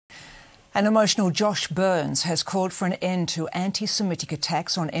An emotional Josh Burns has called for an end to anti-Semitic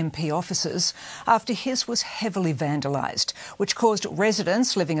attacks on MP offices after his was heavily vandalised, which caused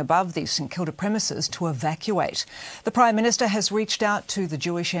residents living above the St Kilda premises to evacuate. The Prime Minister has reached out to the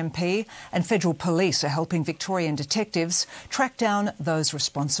Jewish MP, and federal police are helping Victorian detectives track down those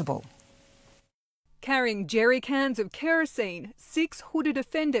responsible. Carrying jerry cans of kerosene, 6 hooded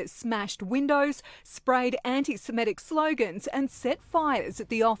offenders smashed windows, sprayed anti-Semitic slogans and set fires at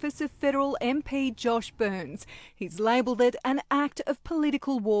the office of federal MP Josh Burns. He's labelled it an act of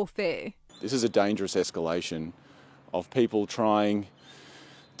political warfare. This is a dangerous escalation of people trying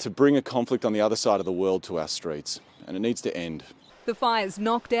to bring a conflict on the other side of the world to our streets, and it needs to end. The fires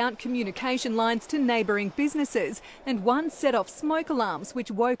knocked out communication lines to neighbouring businesses, and one set off smoke alarms which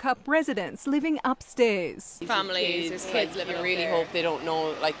woke up residents living upstairs. Families, there's kids living up there. You really hope they don't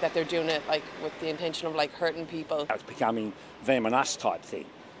know that they're doing it with the intention of hurting people. It's becoming them and us type thing.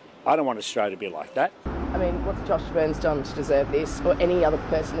 I don't want Australia to be like that. I mean, what's Josh Burns done to deserve this, or any other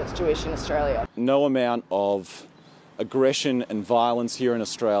person that's Jewish in Australia? No amount of aggression and violence here in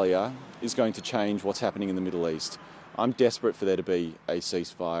Australia is going to change what's happening in the Middle East. I'm desperate for there to be a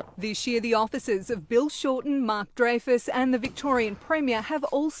ceasefire. This year, the offices of Bill Shorten, Mark Dreyfus and the Victorian Premier have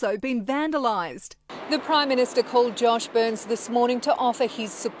also been vandalised. The Prime Minister called Josh Burns this morning to offer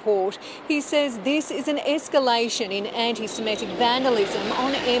his support. He says this is an escalation in anti-Semitic vandalism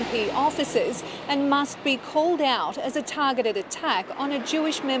on MP offices and must be called out as a targeted attack on a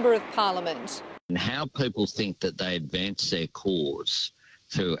Jewish Member of Parliament. And how people think that they advance their cause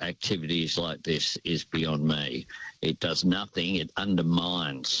through activities like this is beyond me. It does nothing, it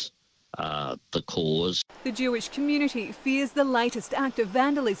undermines the cause. The Jewish community fears the latest act of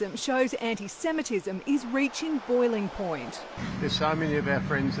vandalism shows anti-Semitism is reaching boiling point. There's so many of our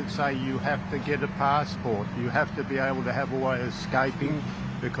friends that say you have to get a passport, you have to be able to have a way of escaping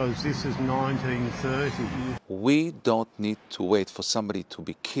because this is 1930. We don't need to wait for somebody to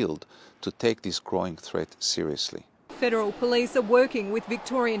be killed to take this growing threat seriously. Federal police are working with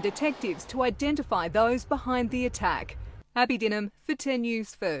Victorian detectives to identify those behind the attack. Abby Dinham for 10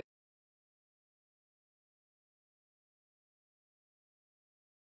 News First.